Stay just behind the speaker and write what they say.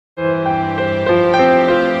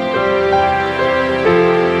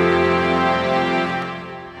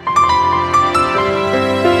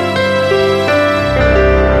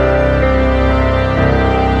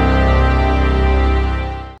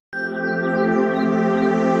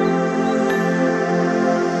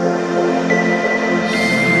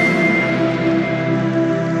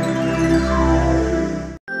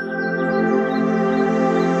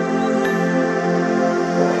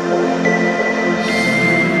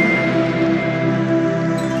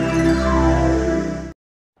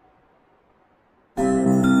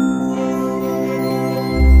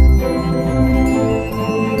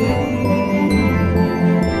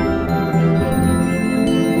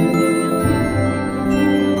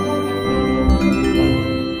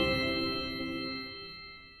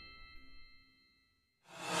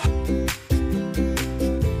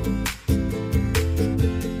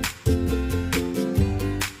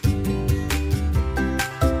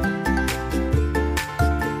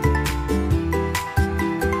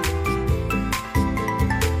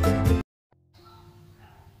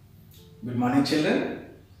Morning children,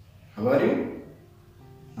 how are you?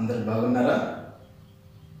 అందరు బాగున్నారా?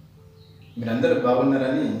 మీరందరూ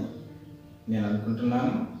బాగున్నారని నేను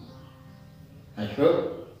అనుకుంటున్నాను. I hope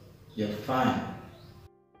your fine.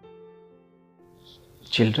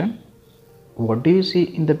 Children, what do you see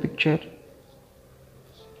in the picture?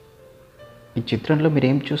 ఈ చిత్రంలో మీరు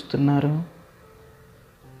ఏం చూస్తున్నారు?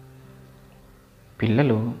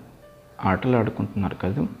 పిల్లలు ఆటలు ఆడుకుంటున్నారు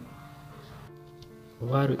కదా.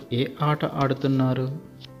 వారు ఏ ఆట ఆడుతున్నారు?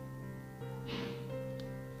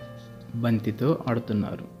 బంతితో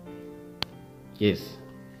ఆడుతున్నారు. Yes,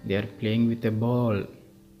 they are playing with a ball.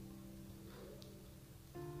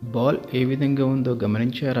 Ball ఏ విధంగా ఉందో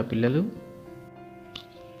గమనించారా పిల్లలు?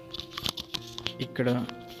 ఇక్కడ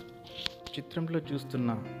చిత్రంలో చూస్తున్న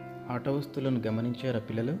ఆట వస్తువులను గమనించారా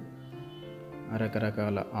పిల్లలు?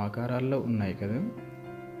 రకరకాల ఆకారాల్లో ఉన్నాయి కదా.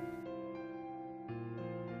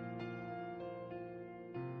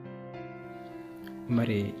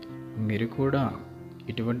 మరి మీరు కూడా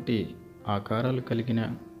ఇటువంటి ఆకారాలు కలిగిన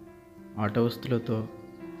ఆట వస్తువులతో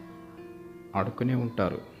ఆడుకునే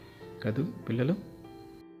ఉంటారు కదూ పిల్లలు.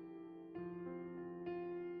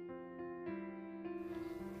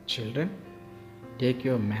 Children, take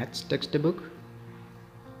your maths text book.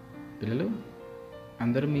 పిల్లలు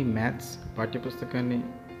అందరూ మీ మ్యాథ్స్ పాఠ్యపుస్తకాన్ని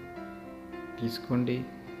తీసుకోండి.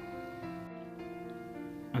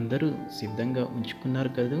 అందరూ సిద్ధంగా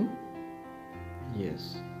ఉంచుకున్నారు కదూ. ఎస్,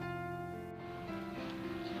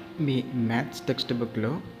 మీ మ్యాథ్స్ టెక్స్ట్ బుక్లో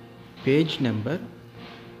పేజ్ నెంబర్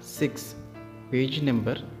 6, పేజ్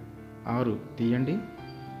నెంబర్ 6 తీయండి.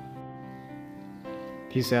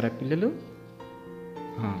 తీసారా పిల్లలు?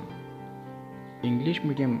 ఇంగ్లీష్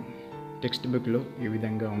మీడియం టెక్స్ట్ బుక్లో ఈ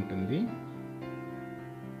విధంగా ఉంటుంది.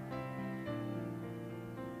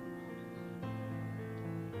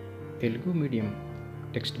 తెలుగు మీడియం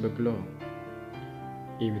టెక్స్ట్ బుక్లో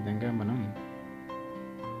ఈ విధంగా మనం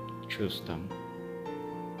చూస్తాం.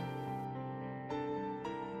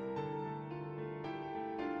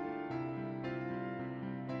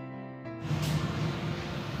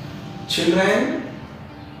 Children,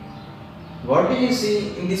 what do you see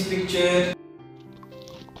in this picture?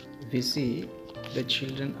 We see the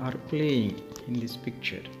children are playing in this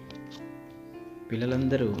picture.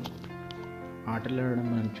 పిల్లలందరూ ఆటలాడడం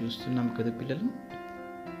మనం చూస్తున్నాం కదా పిల్లలు.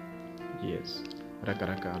 ఎస్,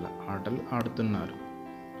 రకరకాల ఆటలు ఆడుతున్నారు.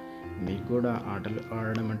 మీకు కూడా ఆటలు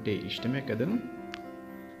ఆడడం అంటే ఇష్టమే కదా.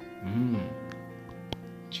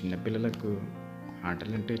 చిన్నపిల్లలకు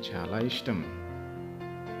ఆటలంటే చాలా ఇష్టం.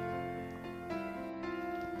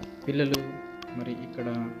 పిల్లలు మరి ఇక్కడ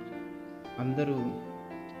అందరూ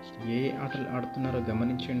ఏ ఆటలు ఆడుతున్నారో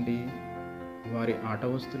గమనించండి. వారి ఆట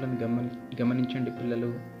వస్తువులను గమనించండి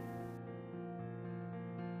పిల్లలు.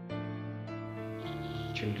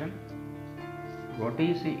 Children, what do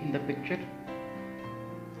you see in the picture?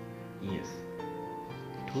 Yes,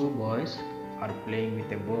 2 boys are playing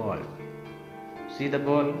with a ball. See the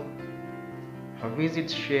ball? How is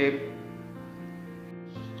its shape?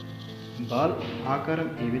 Ball ఆకారం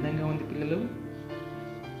ఏ విధంగా ఉంది పిల్లలు?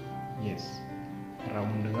 ఎస్,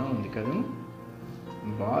 రౌండ్గా ఉంది కదా.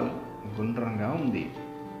 బాల్ గుండ్రంగా ఉంది.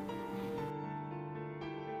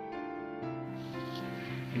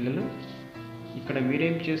 పిల్లలు ఇక్కడ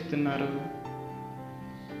మీరేం చేస్తున్నారు?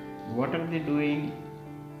 What are they doing?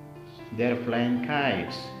 They are flying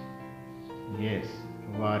kites. Yes,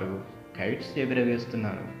 వారు కైట్స్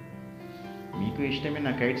ఎగరవేస్తున్నారు. మీకు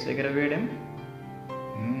ఇష్టమైన కైట్స్ ఎగరవేయడం?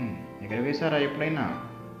 ఎగరవేశారా ఎప్పుడైనా?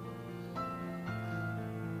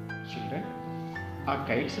 చిల్డ్రన్, ఆ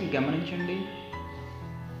కైట్స్ని గమనించండి.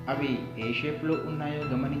 అవి ఏ షేప్లో ఉన్నాయో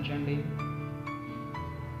గమనించండి.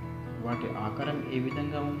 వాటి ఆకారం ఏ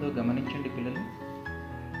విధంగా ఉందో గమనించండి పిల్లలు.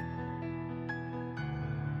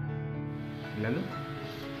 పిల్లలు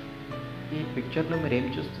ఈ పిక్చర్లో మీరు ఏం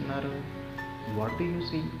చూస్తున్నారు? What do you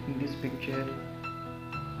see in this picture?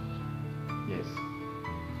 Yes,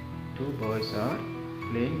 2 boys are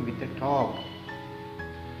playing with a top.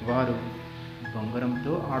 వారు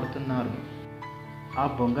బొంగరంతో ఆడుతున్నారు. ఆ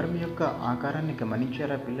బొంగరం యొక్క ఆకారాన్ని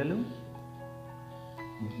గమనించారా పిల్లలు?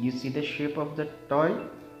 You see the shape of the toy.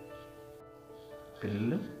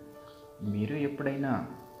 పిల్లలు మీరు ఎప్పుడైనా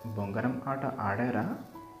బొంగరం ఆట ఆడారా?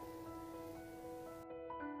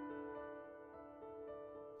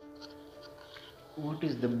 What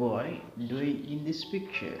is the boy doing in this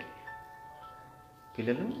picture?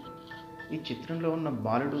 పిల్లలు ఈ చిత్రంలో ఉన్న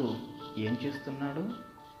బాలుడు ఏం చేస్తున్నాడు?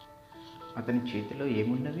 అతని చేతిలో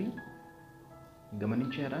ఏమున్నవి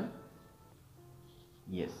గమనించారా?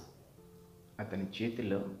 ఎస్, అతని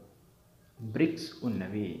చేతిలో బ్రిక్స్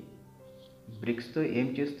ఉన్నవి. బ్రిక్స్తో ఏం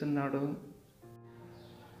చేస్తున్నాడు?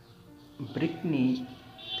 బ్రిక్ని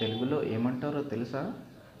తెలుగులో ఏమంటారో తెలుసా?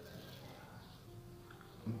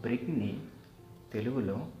 బ్రిక్ని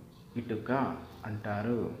తెలుగులో ఇటుక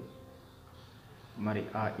అంటారు. మరి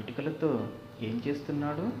ఆ ఇటుకలతో ఏం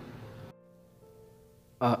చేస్తున్నాడు?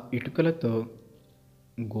 ఆ ఇటుకలతో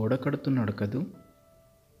గోడ కడుతున్నాడు కదూ.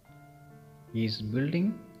 Is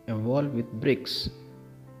building a wall with bricks.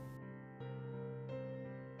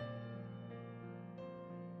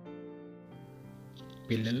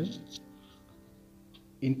 పిల్లలు,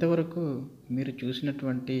 ఇంతవరకు మీరు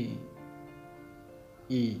చూసినటువంటి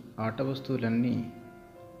ఈ ఆట వస్తువులన్నీ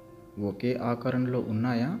ఒకే ఆకారంలో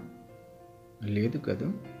ఉన్నాయా? లేదు కదూ.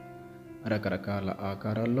 రకరకాల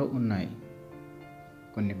ఆకారాల్లో ఉన్నాయి.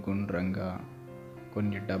 కొన్ని గుండ్రంగా,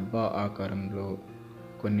 కొన్ని డబ్బా ఆకారంలో,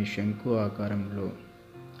 కొన్ని శంకు ఆకారంలో,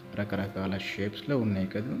 రకరకాల షేప్స్లో ఉన్నాయి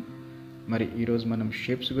కదూ. మరి ఈరోజు మనం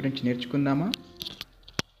షేప్స్ గురించి నేర్చుకుందామా?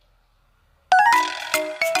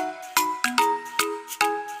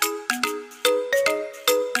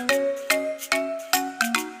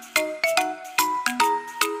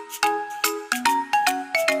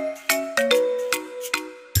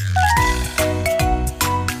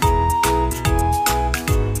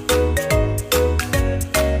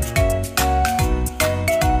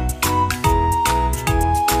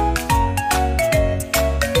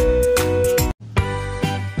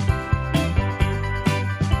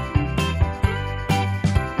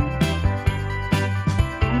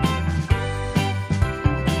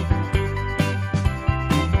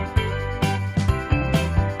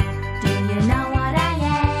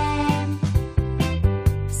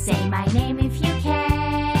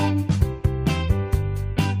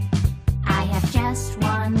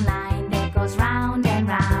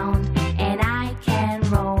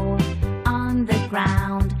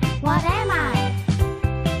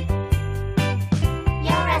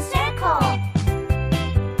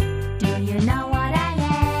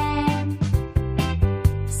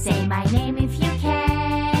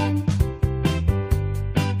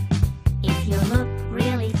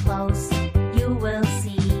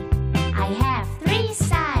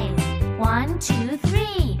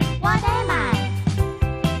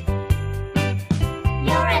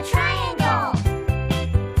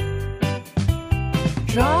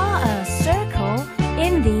 Draw a circle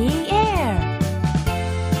in the air.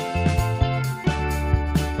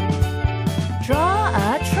 Draw a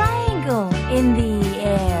triangle in the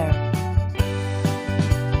air.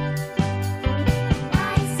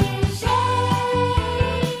 I see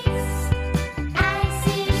shapes. I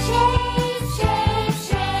see shapes, shapes,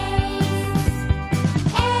 shapes.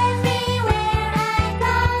 Everywhere I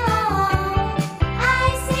go, I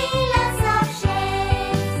see lots of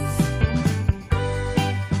shapes.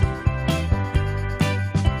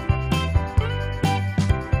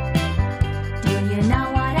 Do you know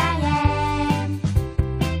what I am?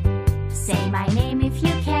 Say my name if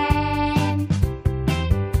you can.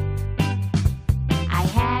 I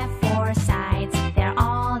have 4 sides, they're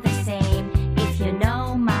all the same. If you know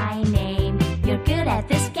my name, you're good at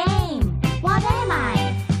this game. What am I?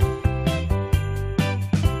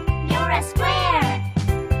 You're a square.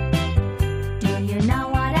 Do you know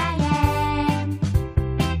what I am?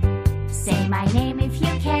 Say my name if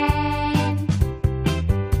you can.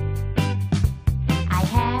 I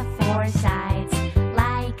have 4 sides,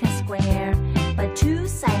 like a square, but 2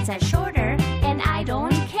 sides are shorter, and I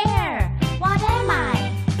don't care. What am I?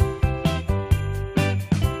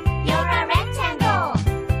 You're a rectangle.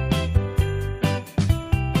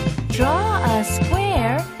 Draw a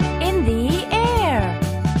square in the air.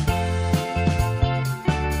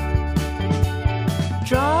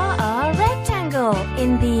 Draw a rectangle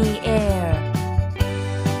in the air.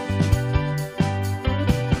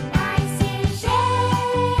 I see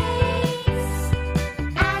shapes.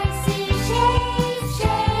 I see shapes,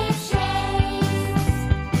 shapes, shapes.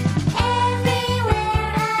 Everywhere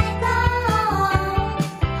I go,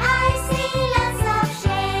 I see lots of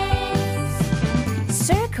shapes.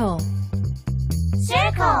 Circle.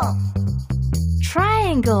 Circle.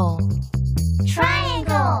 Triangle.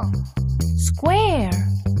 Triangle. Square.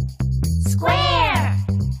 Square.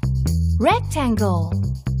 Rectangle.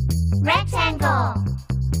 Rectangle.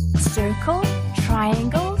 Circle,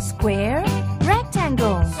 triangle, square,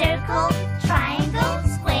 rectangle. Circle, triangle,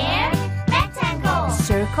 square, rectangle.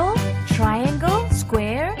 Circle, triangle,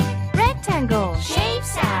 square, rectangle.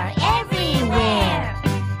 Shapes are everywhere.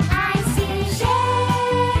 I see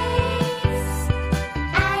shapes.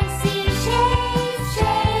 I see shapes,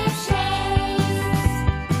 shapes, shapes.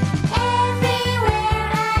 Everywhere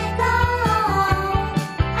I go,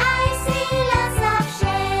 I see lots of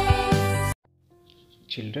shapes.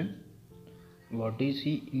 Children, what do you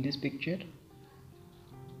see in this picture?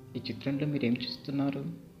 ఈ చిత్రంలో మీరు ఏం చూస్తున్నారు?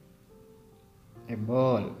 ఏ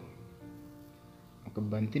ball, ఒక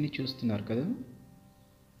బంతిని చూస్తున్నారు కదా.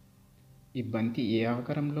 ఈ బంతి ఏ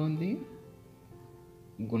ఆకారంలో ఉంది?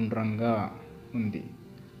 గుండ్రంగా ఉంది,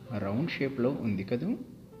 రౌండ్ షేప్లో ఉంది కదా.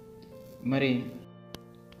 మరి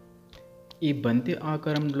ఈ బంతి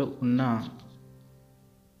ఆకారంలో ఉన్న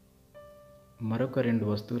మరొక 2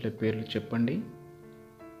 వస్తువుల పేర్లు చెప్పండి.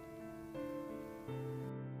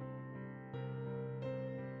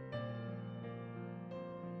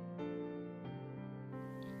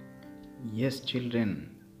 ఎస్ చిల్డ్రన్,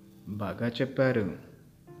 బాగా చెప్పారు.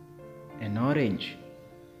 ఎన్ ఆరెంజ్,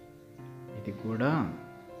 ఇది కూడా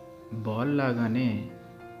బాల్ లాగానే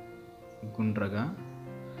గుండ్రగా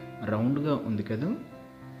రౌండ్గా ఉంది కదా.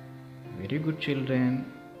 Very good children.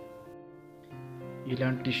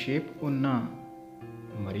 ఇలాంటి షేప్ ఉన్న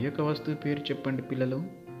మరి ఒక వస్తువు పేరు చెప్పండి పిల్లలు.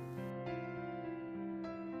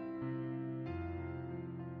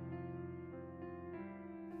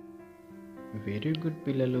 వెరీ గుడ్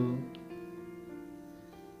పిల్లలు.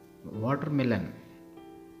 Water melon.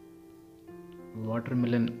 Water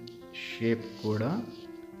melon shape కూడా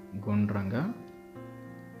గుండ్రంగా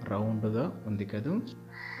రౌండ్గా ఉంది కదా.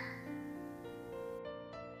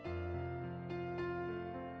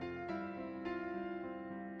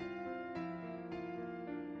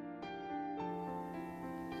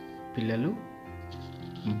 పిల్లలు,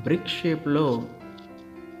 బ్రిక్ షేప్లో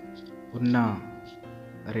ఉన్న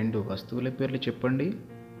 2 వస్తువుల పేర్లు చెప్పండి.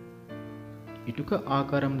 ఇటుక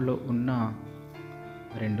ఆకారంలో ఉన్న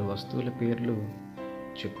 2 వస్తువుల పేర్లు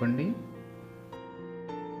చెప్పండి.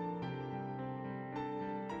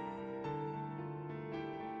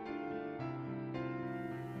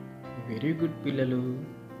 వెరీ గుడ్ పిల్లలు.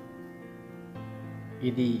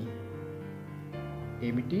 ఇది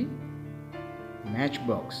ఏమిటి? Match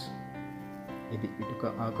box. ఇది ఇటుక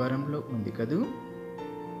ఆకారంలో ఉంది కదూ.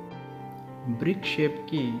 బ్రిక్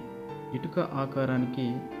షేప్కి, ఇటుక ఆకారానికి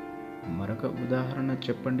మరొక ఉదాహరణ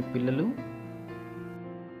చెప్పండి పిల్లలు.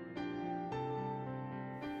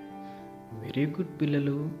 వెరీ గుడ్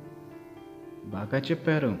పిల్లలు, బాగా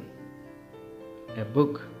చెప్పారు. ఎ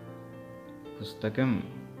బుక్, పుస్తకం.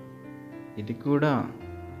 ఇది కూడా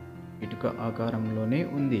ఇటుక ఆకారంలోనే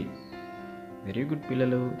ఉంది. వెరీ గుడ్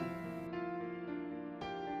పిల్లలు.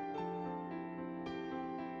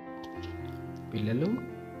 పిల్లలు,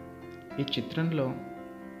 ఈ చిత్రంలో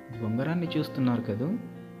బొంగరాన్ని చూస్తున్నారు కదూ.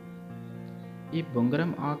 ఈ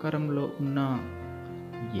బొంగరం ఆకారంలో ఉన్న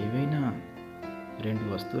ఏవైనా 2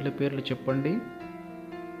 వస్తువుల పేర్లు చెప్పండి.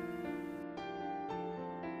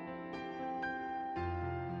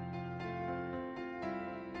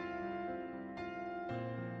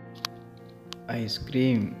 Ice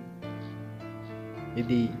cream.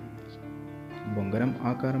 ఇది బొంగరం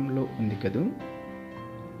ఆకారంలో ఉంది కదూ.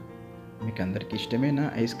 మీకు అందరికి ఇష్టమేనా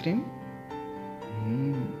ఐస్ క్రీమ్?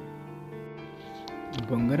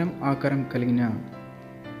 బొంగరం ఆకారం కలిగిన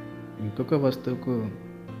ఇంకొక వస్తువుకు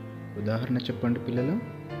ఉదాహరణ చెప్పండి పిల్లలు.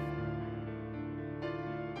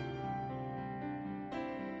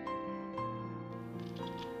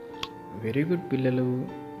 వెరీ గుడ్ పిల్లలు.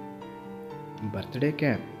 Birthday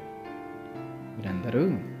cap. మీరందరూ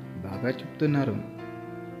బాగా చెప్తున్నారు.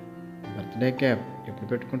 బర్త్డే క్యాప్ ఎప్పుడు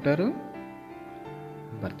పెట్టుకుంటారు?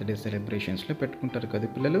 బర్త్డే సెలబ్రేషన్స్లో పెట్టుకుంటారు కదా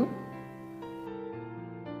పిల్లలు.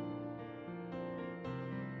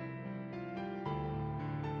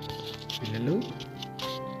 పిల్లలు,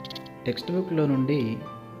 టెక్స్ట్ బుక్లో నుండి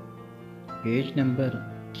పేజ్ నెంబర్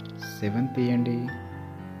 7 తీయండి.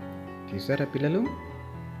 తీసారా పిల్లలు?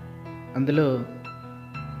 అందులో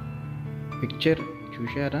పిక్చర్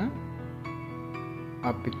చూశారా?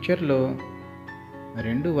 ఆ పిక్చర్లో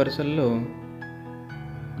 2 వరుసల్లో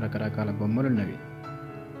రకరకాల బొమ్మలున్నవి.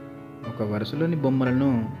 ఒక వరుసలోని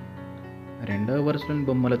బొమ్మలను రెండవ వరుసలోని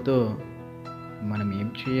బొమ్మలతో మనం ఏం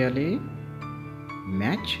చేయాలి?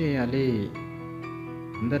 మ్యాచ్ చేయాలి.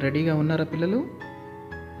 అందరు రెడీగా ఉన్నారా పిల్లలు?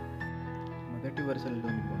 మొదటి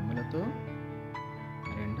వరుసలోని బొమ్మలతో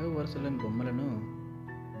రెండవ వరుసలోని బొమ్మలను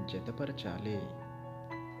జతపరచాలి.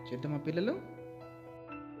 చేద్దామా పిల్లలు?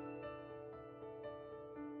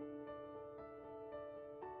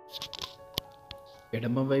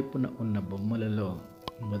 ఎడమ వైపున ఉన్న బొమ్మలలో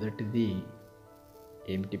మొదటిది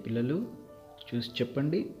ఏమిటి పిల్లలు? చూసి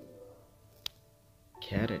చెప్పండి.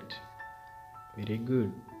 క్యారెట్. Very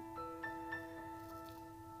good.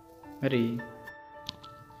 మరి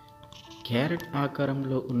క్యారెట్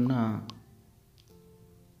ఆకారంలో ఉన్న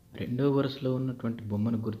రెండో వరుసలో ఉన్నటువంటి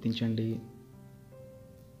బొమ్మను గుర్తించండి.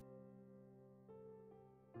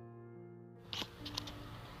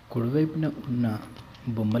 కుడివైపున ఉన్న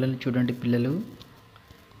బొమ్మలను చూడండి పిల్లలు.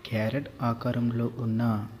 క్యారెట్ ఆకారంలో ఉన్న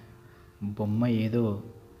బొమ్మ ఏదో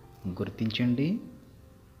గుర్తించండి.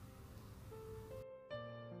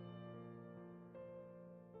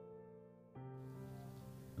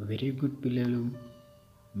 వెరీ గుడ్ పిల్లలు,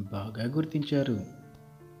 బాగా గుర్తించారు.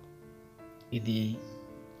 ఇది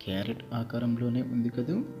క్యారెట్ ఆకారంలోనే ఉంది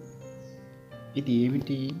కదూ. ఇది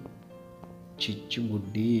ఏమిటి?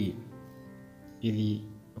 చిచ్చుబుడ్డి. ఇది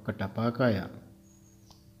ఒక టపాకాయ.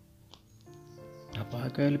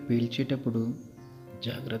 టపాకాయలు పేల్చేటప్పుడు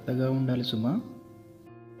జాగ్రత్తగా ఉండాలి సుమా.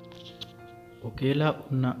 ఒకేలా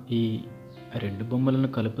ఉన్న ఈ రెండు బొమ్మలను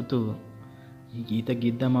కలుపుతూ గీత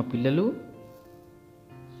గీద్దామా పిల్లలు?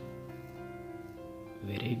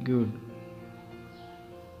 Very good.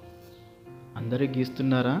 అందరూ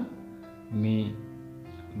గీస్తున్నారా? మీ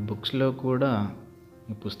బుక్స్లో కూడా,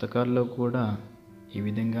 మీ పుస్తకాల్లో కూడా ఈ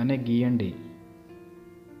విధంగానే గీయండి.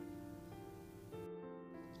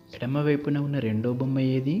 ఎడమ వైపున ఉన్న రెండో బొమ్మ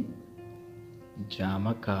ఏది?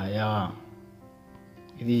 జామకాయ.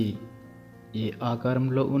 ఇది ఏ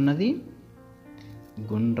ఆకారంలో ఉన్నది?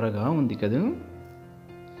 గుండ్రగా ఉంది కదూ.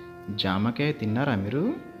 జామకాయ తిన్నారా మీరు?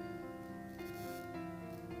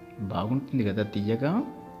 బాగుంటుంది కదా తియ్యగా.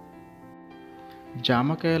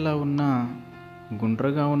 జామకాయలా ఉన్న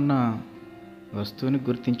గుండ్రగా ఉన్న వస్తువుని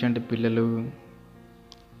గుర్తించండి పిల్లలు.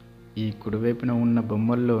 ఈ కుడివైపున ఉన్న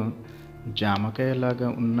బొమ్మల్లో జామకాయలాగా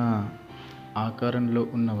ఉన్న ఆకారంలో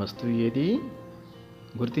ఉన్న వస్తువు ఏది?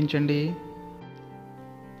 గుర్తించండి.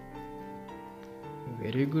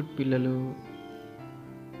 వెరీ గుడ్ పిల్లలు.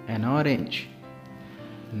 an orange,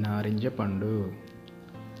 నారింజ పండు.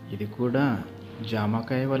 ఇది కూడా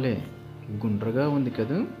జామకాయ వలె గుండ్రగా ఉంది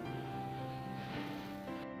కదూ.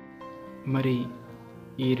 మరి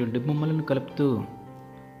ఈ రెండు బొమ్మలను కలుపుతూ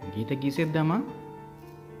గీత గీసేద్దామా?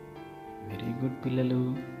 వెరీ గుడ్ పిల్లలు.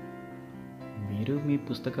 మీరు మీ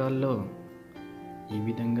పుస్తకాల్లో ఈ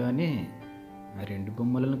విధంగానే ఆ రెండు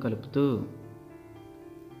బొమ్మలను కలుపుతూ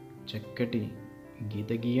చక్కటి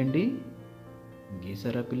గీత గీయండి.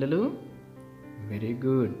 గీసారా పిల్లలు? Very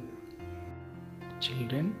good.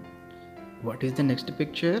 Children, what is the next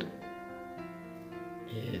picture?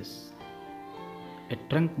 Yes, a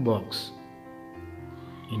trunk box.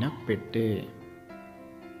 పెట్టే.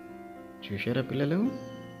 చూశారా పిల్లలు?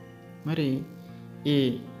 మరి ఈ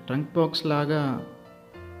ట్రంక్ బాక్స్ లాగా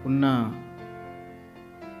ఉన్న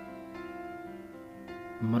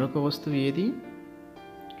మరొక వస్తువు ఏది?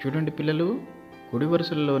 చూడండి పిల్లలు, కుడి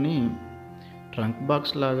వరుసల్లోని ట్రంక్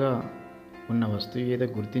బాక్స్ లాగా ఉన్న వస్తువు ఏదో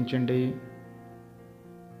గుర్తించండి.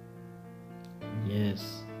 ఎస్,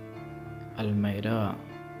 అల్మైరా.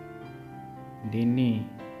 దీన్ని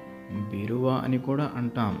బీరువా అని కూడా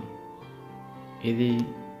అంటాం. ఇది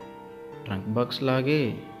ట్రంక్ బాక్స్ లాగే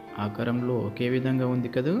ఆకారంలో ఒకే విధంగా ఉంది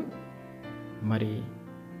కదూ. మరి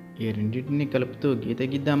ఈ రెండింటిని కలుపుతూ గీత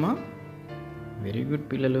గీద్దామా? వెరీ గుడ్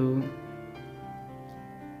పిల్లలు.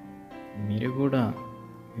 మీరు కూడా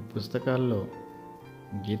మీ పుస్తకాల్లో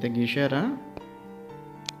గీత గీశారా?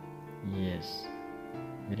 Yes,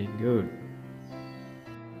 very good.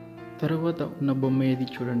 తరువాత ఉన్న బొమ్మ ఏది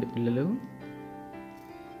చూడండి పిల్లలు?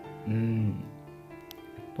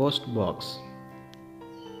 Post box.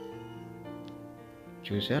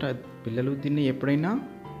 చూసారా పిల్లలు? దీన్ని ఎప్పుడైనా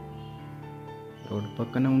రోడ్డు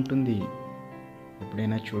పక్కన ఉంటుంది,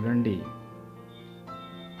 ఎప్పుడైనా చూడండి.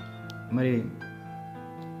 మరి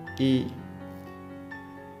ఈ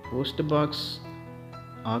పోస్ట్ బాక్స్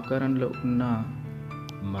ఆకారంలో ఉన్న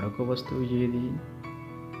మరొక వస్తువు ఏది?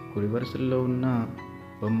 కుడి వరుసల్లో ఉన్న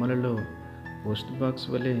బొమ్మలలో పోస్ట్ బాక్స్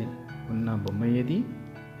వలె ఉన్న బొమ్మ ఏది?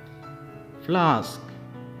 ఫ్లాస్క్.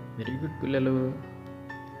 వెరీ గుడ్ పిల్లలు,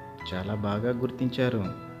 చాలా బాగా గుర్తించారు.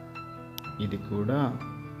 ఇది కూడా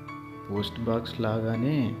పోస్ట్ బాక్స్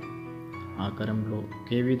లాగానే ఆకారంలో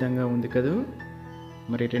ఒకే విధంగా ఉంది కదూ.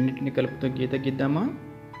 మరి రెండింటిని కలుపుతూ గీత గీద్దామా?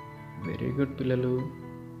 వెరీ గుడ్ పిల్లలు.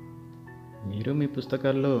 మీరు మీ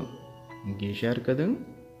పుస్తకాల్లో గీశారు కదూ.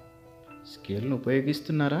 స్కేల్ను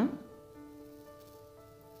ఉపయోగిస్తున్నారా?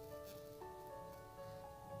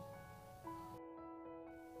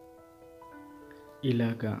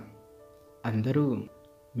 ఇలాగా అందరూ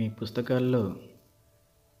మీ పుస్తకాల్లో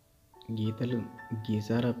గీతలు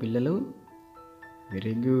గీసారా పిల్లలు?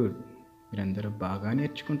 Very good. మీరందరూ బాగా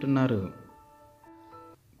నేర్చుకుంటున్నారు.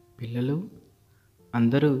 పిల్లలు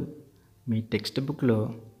అందరూ మీ టెక్స్ట్ బుక్లో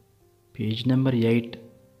పేజ్ నెంబర్ 8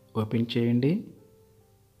 ఓపెన్ చేయండి.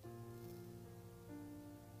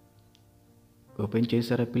 ఓపెన్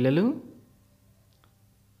చేశారా పిల్లలు?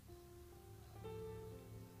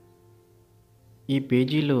 ఈ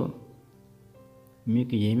పేజీలో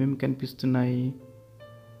మీకు ఏమేమి కనిపిస్తున్నాయి?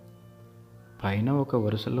 పైన ఒక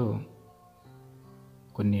వరుసలో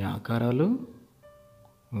కొన్ని ఆకారాలు,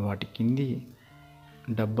 వాటి కింది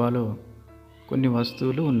డబ్బాలో కొన్ని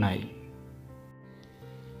వస్తువులు ఉన్నాయి.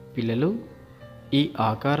 పిల్లలు, ఈ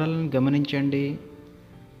ఆకారాలను గమనించండి.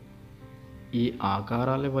 ఈ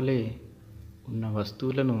ఆకారాల వలె ఉన్న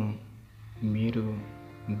వస్తువులను మీరు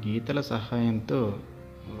గీతల సహాయంతో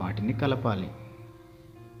వాటిని కలపాలి.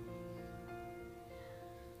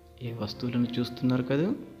 ఈ వస్తువులను చూస్తున్నారు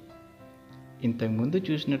కదా, ఇంతకుముందు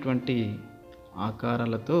చూసినటువంటి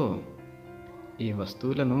ఆకారాలతో ఈ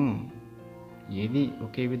వస్తువులను ఏది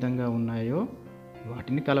ఒకే విధంగా ఉన్నాయో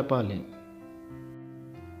వాటిని కలపాలి.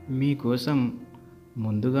 మీకోసం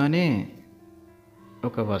ముందుగానే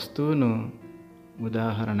ఒక వస్తువును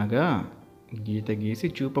ఉదాహరణగా గీత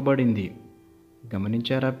గీసి చూపబడింది.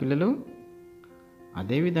 గమనించారా పిల్లలు?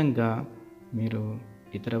 అదేవిధంగా మీరు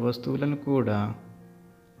ఇతర వస్తువులను కూడా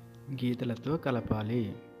గీతలతో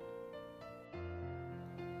కలపాలి.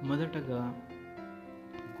 మొదటగా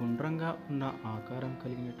గుండ్రంగా ఉన్న ఆకారం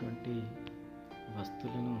కలిగినటువంటి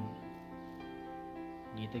వస్తువులను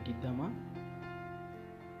గీత గీద్దామా?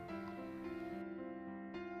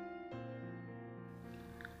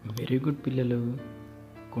 వెరీ గుడ్ పిల్లలు.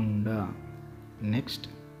 కుండ. Next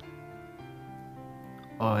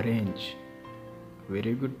orange.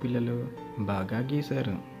 వెరీ గుడ్ పిల్లలు, బాగా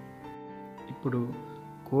గీశారు. ఇప్పుడు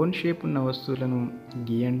కోన్ షేప్ ఉన్న వస్తువులను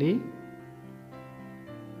గీయండి.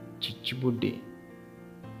 చిచ్చుబుడ్డి.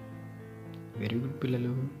 వెరీ గుడ్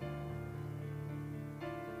పిల్లలు.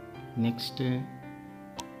 నెక్స్ట్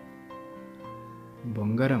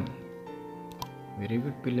బొంగరం. వెరీ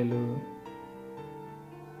గుడ్ పిల్లలు.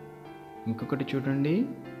 ఇంకొకటి చూడండి,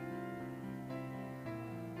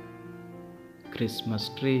 క్రిస్మస్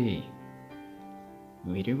ట్రీ.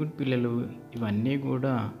 వెరీ గుడ్ పిల్లలు. ఇవన్నీ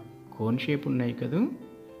కూడా కోన్ షేప్ ఉన్నాయి కదా.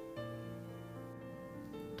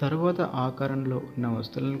 తరువాత ఆకారంలో ఉన్న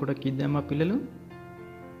వస్తువులను కూడా గీద్దామా పిల్లలు?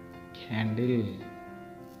 క్యాండిల్.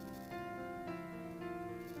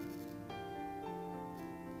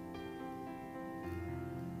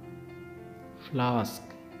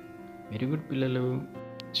 ఫ్లాస్క్. వెరీ గుడ్ పిల్లలు.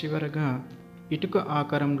 చివరగా ఇటుక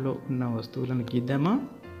ఆకారంలో ఉన్న వస్తువులను గీద్దామా?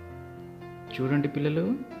 చూడండి పిల్లలు.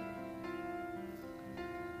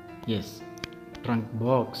 Yes, trunk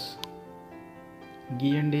box.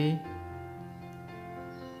 గీయండి.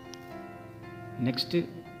 నెక్స్ట్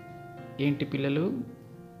ఏంటి పిల్లలు?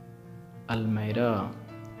 అల్మైరా.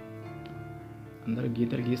 అందరూ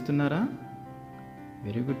గీతలు గీస్తున్నారా?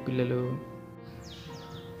 వెరీ గుడ్ పిల్లలు.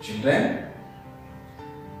 Children,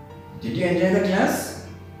 did you enjoy the class?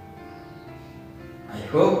 I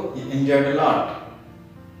hope you enjoyed a lot.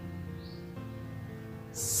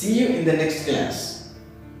 See you in the next class.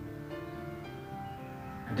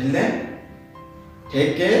 Until then,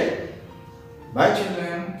 take care. Bye children.